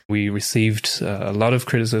We received a lot of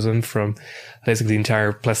criticism from basically the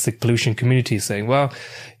entire plastic pollution community saying, well,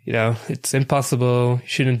 it's impossible, you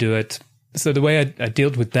shouldn't do it. So the way I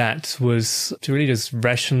dealt with that was to really just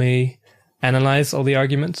rationally analyze all the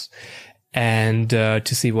arguments and to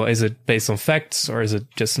see, well, is it based on facts, or is it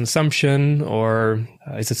just an assumption, or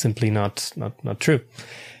is it simply not true?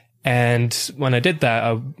 And when I did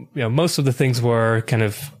that, most of the things were kind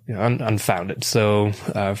of unfounded. So,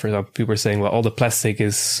 for example, people were saying, well, all the plastic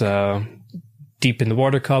is deep in the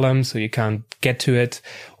water column, so you can't get to it,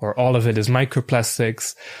 or all of it is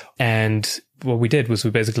microplastics. And what we did was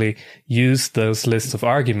we basically used those lists of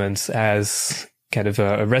arguments as kind of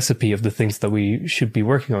a recipe of the things that we should be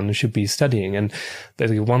working on and should be studying. And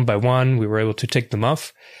basically one by one, we were able to tick them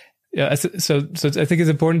off. So I think it's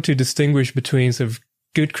important to distinguish between sort of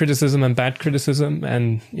good criticism and bad criticism.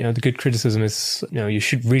 And, the good criticism is, you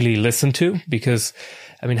should really listen to, because,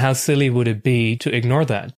 how silly would it be to ignore that?